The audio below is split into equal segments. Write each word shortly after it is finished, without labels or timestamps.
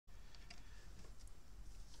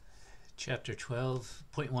Chapter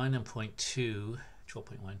 12.1 and point 2,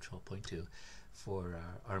 12.1, 12.2 for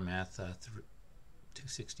our Math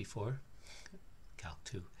 264, Calc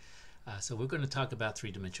 2. So we're going to talk about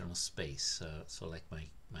three-dimensional space. So like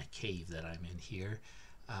my cave that I'm in here,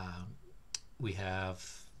 we have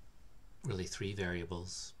really three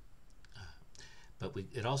variables, but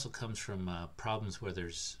it also comes from problems where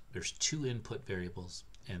there's two input variables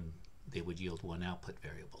and they would yield one output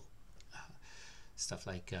variable. Stuff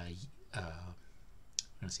like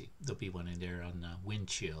let's see, there'll be one in there on wind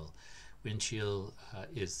chill. Wind chill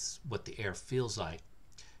is what the air feels like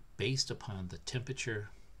based upon the temperature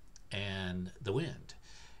and the wind,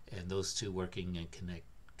 and those two working in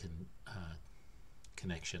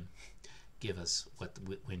connection give us what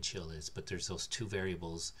the wind chill is. But there's those two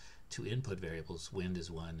variables, two input variables. Wind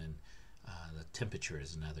is one and the temperature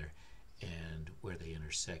is another, and where they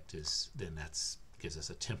intersect is then that's gives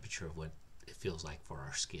us a temperature of what it feels like for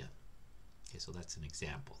our skin. Okay, so that's an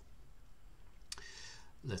example.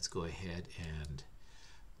 Let's go ahead and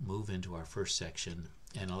move into our first section,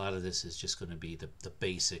 and a lot of this is just going to be the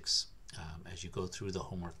basics as you go through the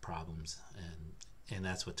homework problems, and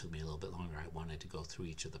that's what took me a little bit longer. I wanted to go through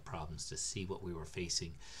each of the problems to see what we were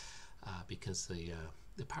facing, because the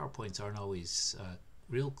PowerPoints aren't always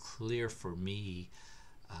real clear for me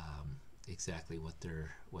exactly what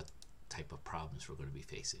type of problems we're going to be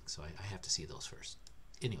facing. So I have to see those first.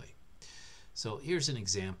 Anyway, so here's an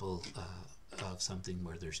example of something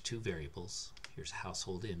where there's two variables. Here's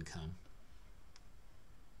household income.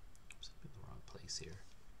 Oops, I'm in the wrong place here.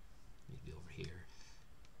 Maybe over here.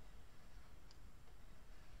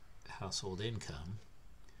 Household income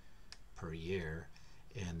per year,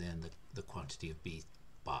 and then the quantity of beef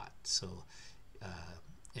bought. So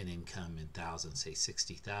an income in thousands, say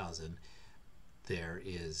 60,000. There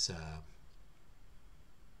is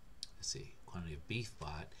let's see, quantity of beef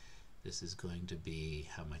bought. This is going to be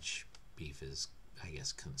how much beef is, I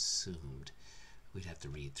guess, consumed. We'd have to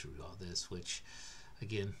read through all this, which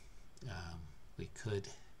again we could,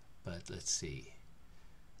 but let's see.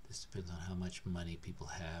 This depends on how much money people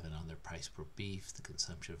have and on their price per beef. The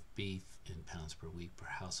consumption of beef in pounds per week per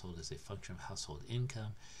household is a function of household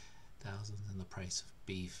income, thousands, and the price of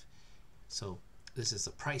beef. So this is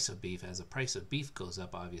the price of beef. As the price of beef goes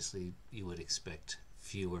up, obviously you would expect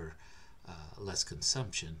less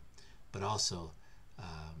consumption, but also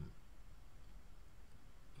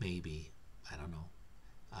maybe, I don't know,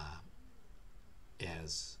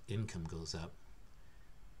 as income goes up,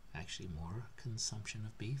 actually more consumption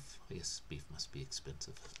of beef. I guess beef must be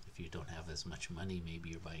expensive. If you don't have as much money, maybe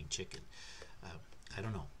you're buying chicken. I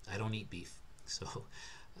don't know. I don't eat beef, so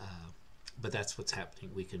but that's what's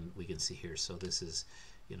happening. We can see here. So this is,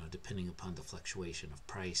 depending upon the fluctuation of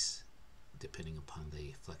price, depending upon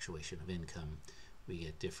the fluctuation of income, we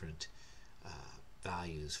get different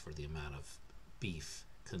values for the amount of beef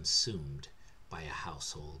consumed by a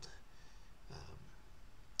household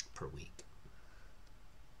per week.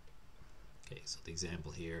 Okay, so the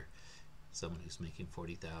example here, someone who's making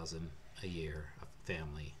 40,000 a year, a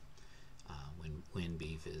family, when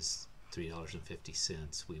beef is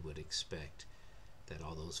 $3.50, we would expect that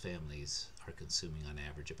all those families are consuming on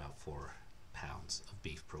average about 4 pounds of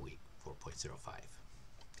beef per week, 4.05.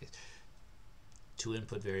 Okay. Two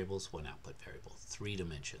input variables, one output variable, 3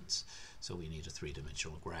 dimensions. So we need a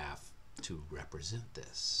three-dimensional graph to represent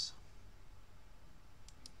this.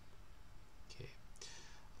 Okay,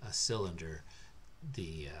 a cylinder.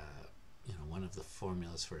 The one of the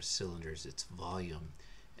formulas for a cylinder is its volume,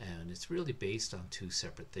 and it's really based on two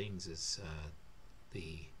separate things. It's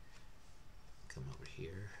come over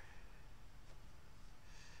here,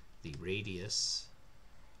 the radius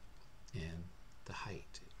and the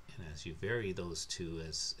height. And as you vary those two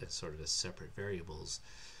as sort of as separate variables,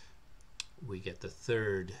 we get the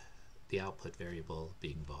output variable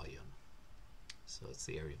being volume. So it's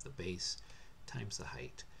the area of the base times the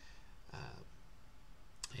height.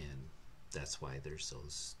 And that's why there's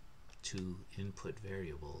those two input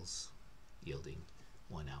variables yielding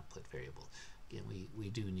one output variable. Again, we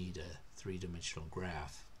do need a three-dimensional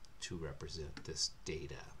graph to represent this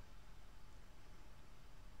data.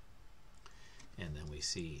 And then we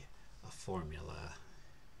see a formula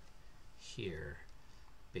here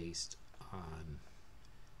based on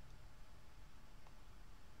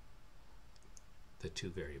the two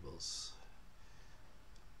variables,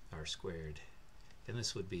 r squared, and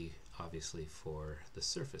this would be obviously for the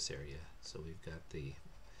surface area. So we've got the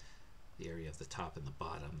area of the top and the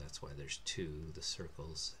bottom. That's why there's two, the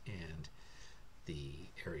circles, and the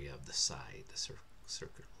area of the side, the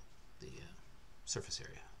circle, the surface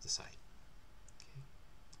area of the side. Okay.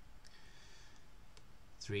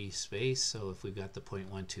 3 space. So if we've got the point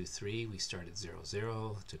 1, 2, 3, we start at 0,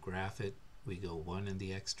 0. To graph it, we go 1 in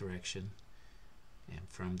the x direction, and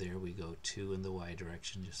from there we go 2 in the y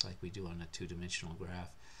direction, just like we do on a two-dimensional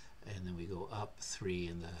graph, and then we go up 3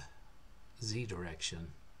 in the z direction.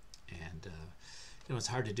 And you know, it's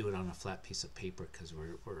hard to do it on a flat piece of paper because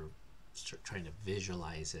we're trying to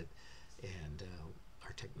visualize it, and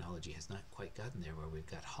our technology has not quite gotten there where we've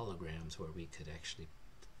got holograms where we could actually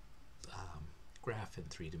graph in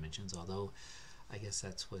 3 dimensions, although I guess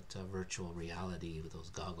that's what virtual reality with those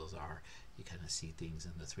goggles are. You kind of see things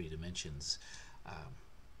in the 3 dimensions.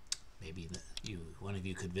 Maybe one of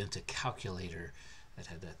you could invent a calculator that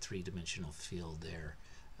had that 3-dimensional field there.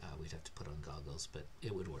 We'd have to put on goggles, but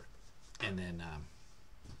it would work. And then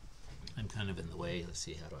I'm kind of in the way. Let's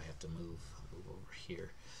see, how do I have to move? I'll move over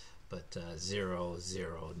here. But 0,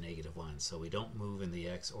 0, -1. So we don't move in the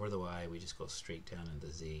x or the y. We just go straight down in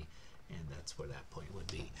the z, and that's where that point would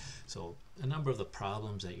be. So a number of the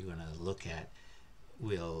problems that you're going to look at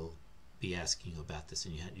will be asking you about this,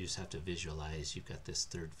 and you just have to visualize you've got this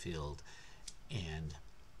third field, and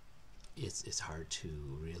it's hard to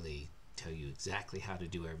really tell you exactly how to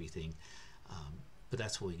do everything, but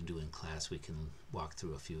that's what we can do in class. We can walk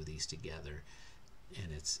through a few of these together,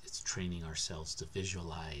 and it's training ourselves to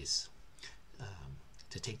visualize,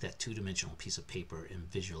 to take that 2-dimensional piece of paper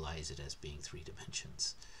and visualize it as being 3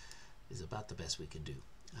 dimensions is about the best we can do.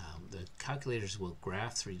 The calculators will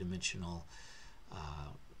graph 3-dimensional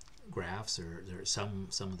graphs, or some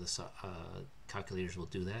of the calculators will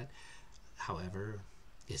do that. However,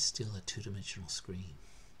 it's still a 2-dimensional screen,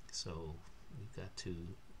 so we've got to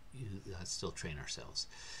still train ourselves.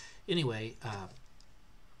 Anyway,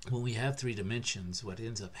 when we have 3 dimensions, what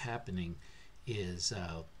ends up happening is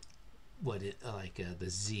the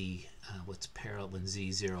z, what's parallel when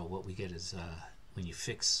z 0, what we get is when you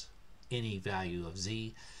fix any value of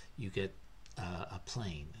z, you get a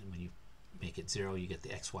plane, and when you make it 0, you get the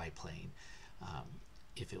xy plane.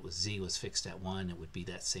 If it was z was fixed at 1, it would be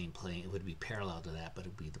that same plane. It would be parallel to that, but it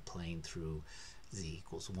would be the plane through z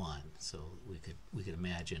equals 1. So we could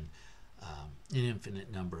imagine an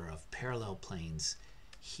infinite number of parallel planes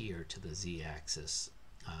here to the z-axis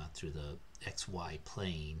through the xy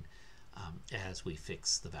plane as we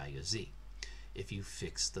fix the value of z. If you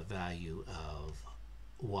fix the value of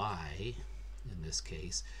y, in this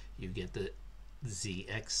case, you get the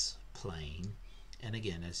zx plane, and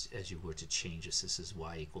again, as you were to change this is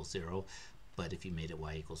y equals 0, but if you made it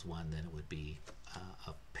y equals 1, then it would be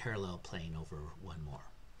a parallel plane over one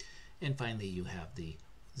more. And finally, you have the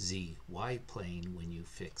zy plane when you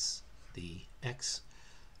fix the x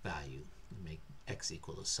value. You make x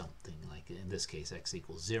equal to something, like in this case x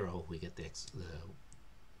equals 0, we get the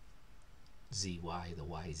zy, the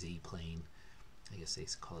yz plane. I guess they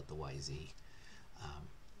call it the yz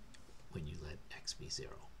when you let x be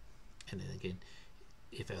 0. And then again,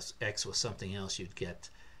 if x was something else, you'd get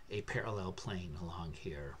a parallel plane along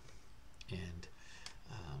here. And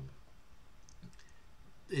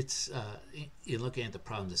you're looking at the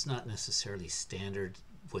problem, it's not necessarily standard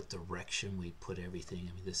what direction we put everything.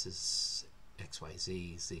 I mean, this is x, y,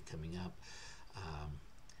 z, z coming up.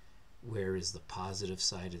 Where is the positive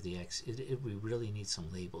side of the x? We really need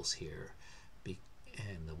some labels here,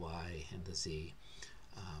 and the y and the z.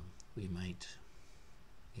 We might,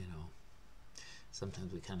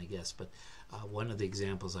 sometimes we kind of guess, but one of the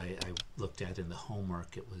examples I looked at in the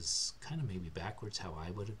homework, it was kind of maybe backwards how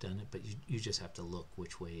I would have done it, but you just have to look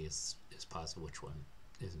which way is positive, which one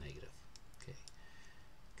is negative, okay,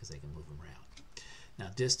 because they can move them around. Now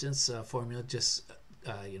distance formula, just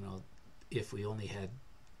if we only had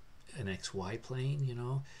an xy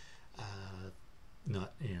plane,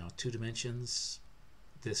 not 2 dimensions,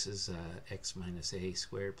 this is x minus a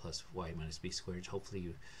squared plus y minus b squared.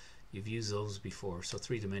 Hopefully you've used those before. So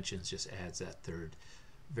 3 dimensions just adds that third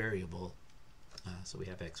variable. So we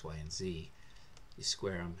have x, y, and z. You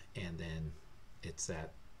square them, and then it's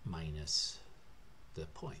that minus the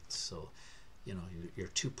points. So your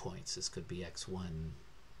 2 points. This could be x1,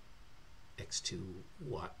 x2,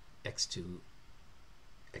 x2,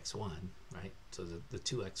 x1, right? So the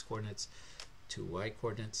 2 x coordinates, 2 y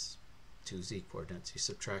coordinates, 2 z coordinates. You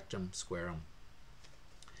subtract them, square them.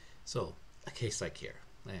 So a case like here.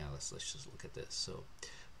 Yeah, let's just look at this. So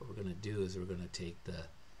what we're going to do is we're going to take the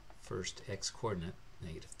first x coordinate,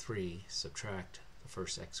 -3, subtract the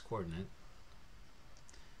first x coordinate,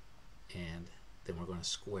 and then we're going to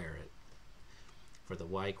square it. For the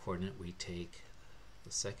y coordinate, we take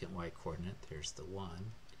the second y coordinate, there's the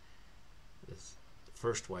 1. This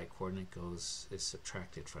first y coordinate is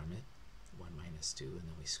subtracted from it, 1 minus 2, and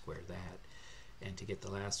then we square that. And to get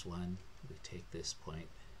the last one, we take this point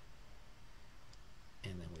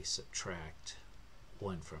and then we subtract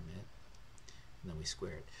 1 from it, and then we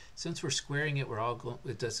square it. Since we're squaring it, we're all going,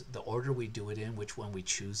 it does, the order we do it in, which one we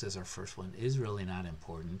choose as our first one, is really not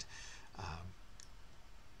important.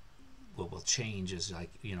 What will change is, like,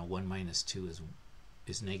 1 minus 2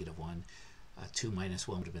 is negative 1. 2 minus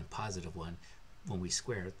 1 would have been positive 1. When we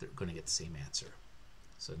square it, they're going to get the same answer.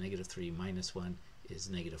 So negative 3 minus 1 is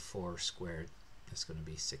negative 4 squared. That's going to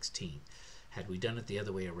be 16. Had we done it the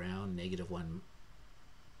other way around, negative 1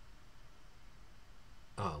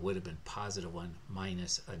 would have been positive 1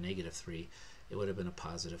 minus a negative 3. It would have been a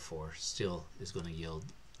positive 4. Still is going to yield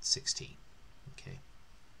 16. Okay.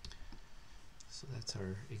 So that's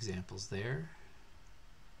our examples there.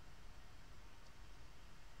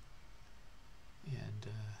 And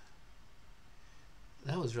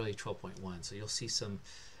that was really 12.1. So you'll see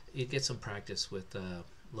you get some practice with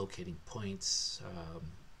locating points.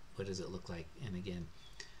 What does it look like? And again,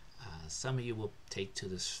 some of you will take to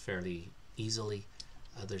this fairly easily.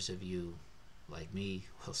 Others of you, like me,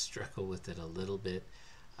 will struggle with it a little bit.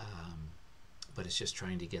 But it's just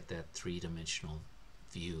trying to get that three-dimensional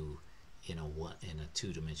view in a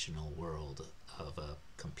two-dimensional world of a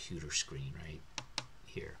computer screen right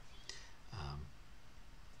here.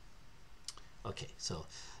 Okay, so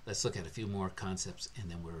let's look at a few more concepts,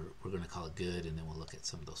 and then we're going to call it good, and then we'll look at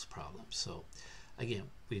some of those problems. So again,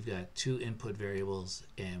 we've got 2 input variables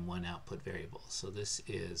and 1 output variable. So this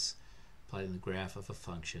is plotting the graph of a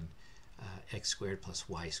function. X squared plus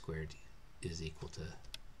y squared is equal to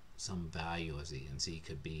some value of z, and z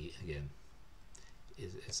could be, again,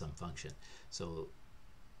 is some function. So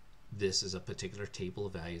this is a particular table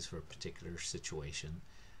of values for a particular situation.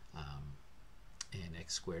 And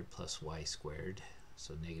x squared plus y squared,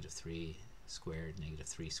 so negative 3 squared, negative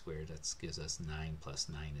 3 squared, that gives us 9 plus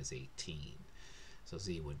 9 is 18. So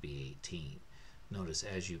z would be 18. Notice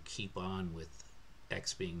as you keep on with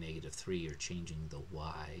x being negative 3, you're changing the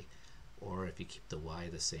y, or if you keep the y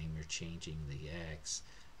the same, you're changing the x.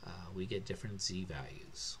 We get different z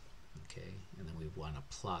values. Okay, and then we want to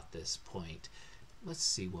plot this point. Let's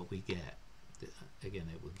see what we get. Again,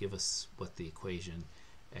 it will give us what the equation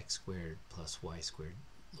x squared plus y squared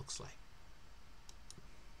looks like.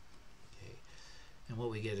 Okay, and what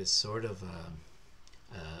we get is sort of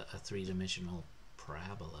a three-dimensional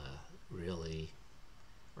parabola, really,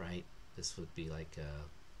 right? This would be like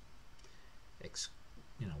x,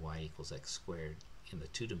 y equals x squared. In the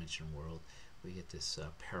two-dimensional world, we get this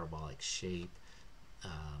parabolic shape,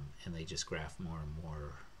 and they just graph more and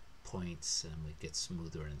more points, and we get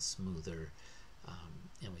smoother and smoother,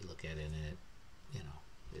 and we look at it, and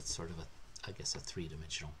it's sort of I guess a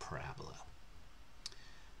three-dimensional parabola.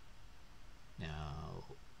 Now,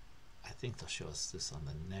 I think they'll show us this on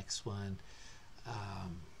the next one.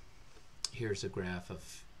 Here's a graph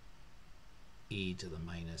of e to the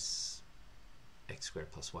minus x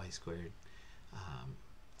squared plus y squared.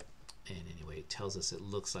 And anyway, it tells us it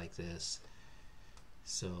looks like this.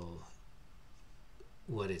 So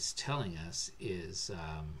what it's telling us is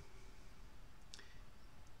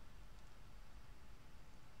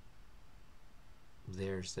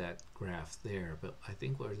there's that graph there, but I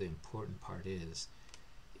think where the important part is,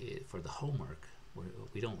 for the homework,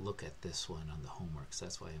 we don't look at this one on the homework, so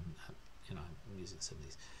that's why I'm using some of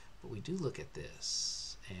these, but we do look at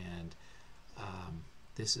this, and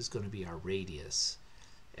this is going to be our radius.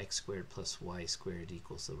 X squared plus y squared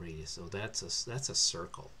equals the radius. So that's a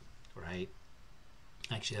circle, right?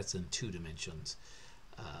 Actually, that's in 2 dimensions,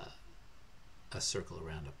 a circle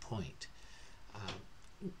around a point.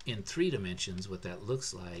 In 3 dimensions, what that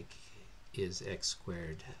looks like is x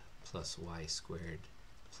squared plus y squared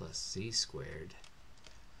plus z squared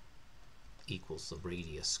equals the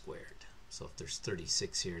radius squared. So if there's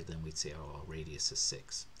 36 here, then we'd say, oh, radius is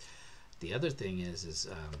 6. The other thing is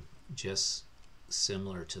just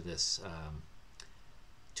similar to this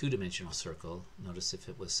 2-dimensional circle. Notice if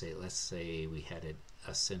it was, say, let's say we had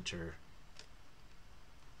a center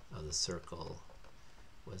of the circle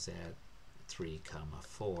was at 3,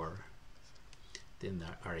 4, then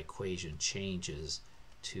our equation changes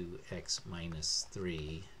to x minus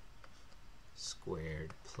 3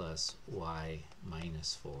 squared plus y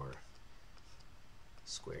minus 4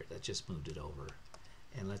 squared. That just moved it over.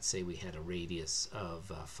 And let's say we had a radius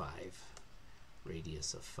of 5.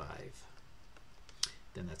 Radius of 5.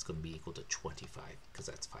 Then that's going to be equal to 25, because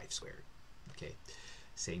that's 5 squared. Okay.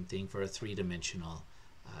 Same thing for a 3-dimensional.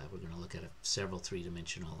 We're going to look at several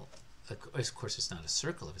 3-dimensional. Of course, it's not a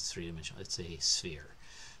circle if it's 3-dimensional. It's a sphere.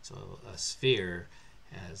 So a sphere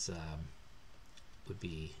has would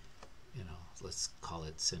be, let's call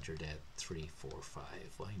it centered at 3, 4, 5.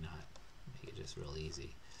 Why not? Make it just real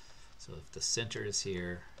easy. So if the center is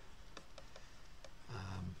here,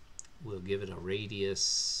 we'll give it a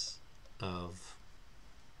radius of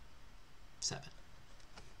 7.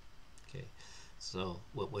 Okay, so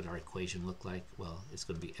what would our equation look like? Well, it's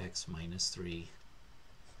going to be x minus 3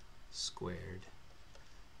 squared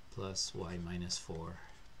plus y minus 4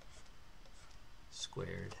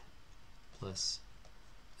 squared plus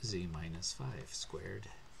z minus 5 squared,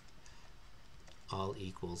 all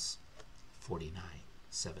equals 49,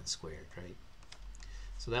 7 squared, right?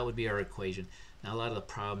 So that would be our equation. Now a lot of the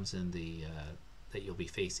problems in the that you'll be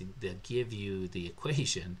facing, they'll give you the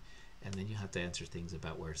equation, and then you have to answer things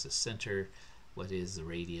about where's the center, what is the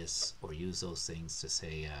radius, or use those things to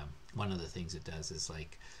say, one of the things it does is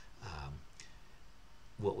like,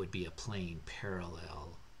 what would be a plane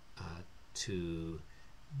parallel to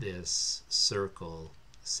this circle,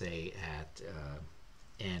 say at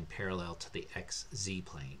and parallel to the xz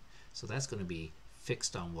plane. So that's going to be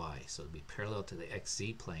fixed on y. So it'll be parallel to the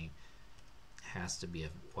xz plane, has to be a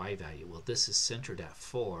y value. Well, this is centered at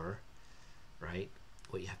 4, right?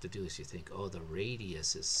 What you have to do is you think, oh, the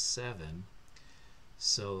radius is 7.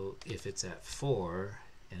 So if it's at 4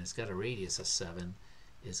 and it's got a radius of 7,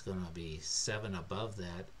 it's going to be 7 above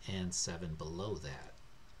that and 7 below that.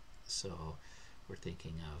 So we're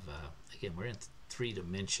thinking of, again, we're in 3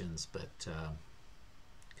 dimensions, but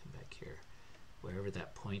come back here. Wherever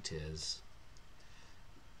that point is,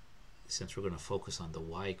 since we're going to focus on the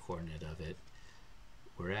y coordinate of it,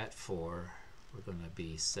 we're at 4, we're going to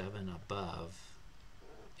be 7 above,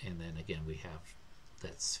 and then again we have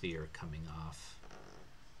that sphere coming off,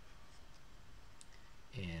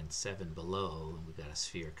 and 7 below, and we've got a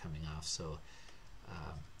sphere coming off, so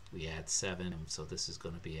we add 7, so this is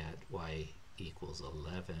going to be at y equals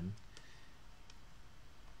 11.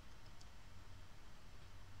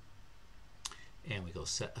 And we go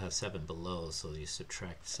 7 below, so you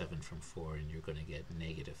subtract 7 from 4 and you're going to get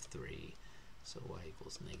 -3. So y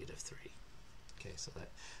equals -3. Okay, so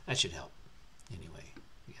that should help. Anyway,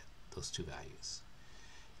 we got those two values.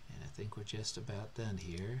 And I think we're just about done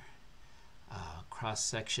here. Cross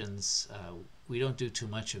sections, we don't do too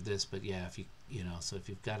much of this, but yeah, if so if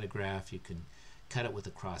you've got a graph, you can cut it with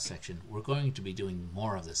a cross section. We're going to be doing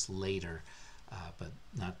more of this later, but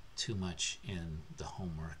not too much in the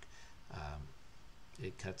homework.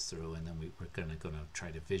 It cuts through, and then we're going to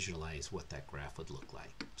try to visualize what that graph would look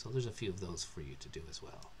like. So there's a few of those for you to do as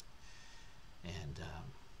well. And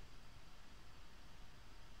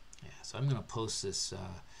yeah, so I'm going to post this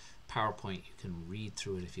PowerPoint. You can read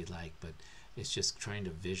through it if you'd like, but it's just trying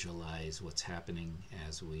to visualize what's happening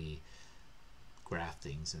as we graph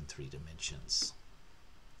things in 3 dimensions.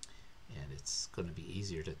 And it's going to be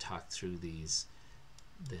easier to talk through these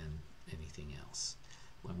than anything else.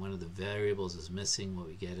 When one of the variables is missing, what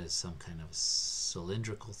we get is some kind of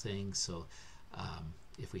cylindrical thing. So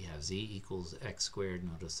if we have z equals x squared,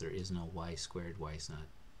 notice there is no y squared. Y is not,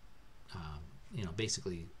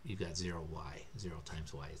 basically you've got 0y, 0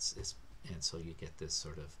 times y. And so you get this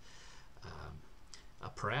sort of a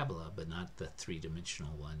parabola, but not the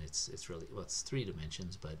 3-dimensional one. It's really, well, it's 3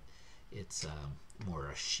 dimensions, but it's more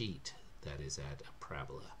a sheet that is at a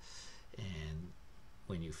parabola. And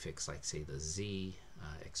when you fix, like, say, the z,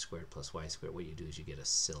 x squared plus y squared, what you do is you get a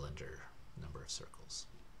cylinder, number of circles.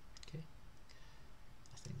 Okay,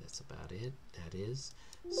 I think that's about it. That is.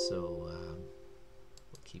 So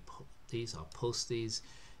we'll keep these. I'll post these,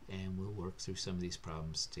 and we'll work through some of these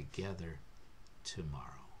problems together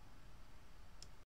tomorrow.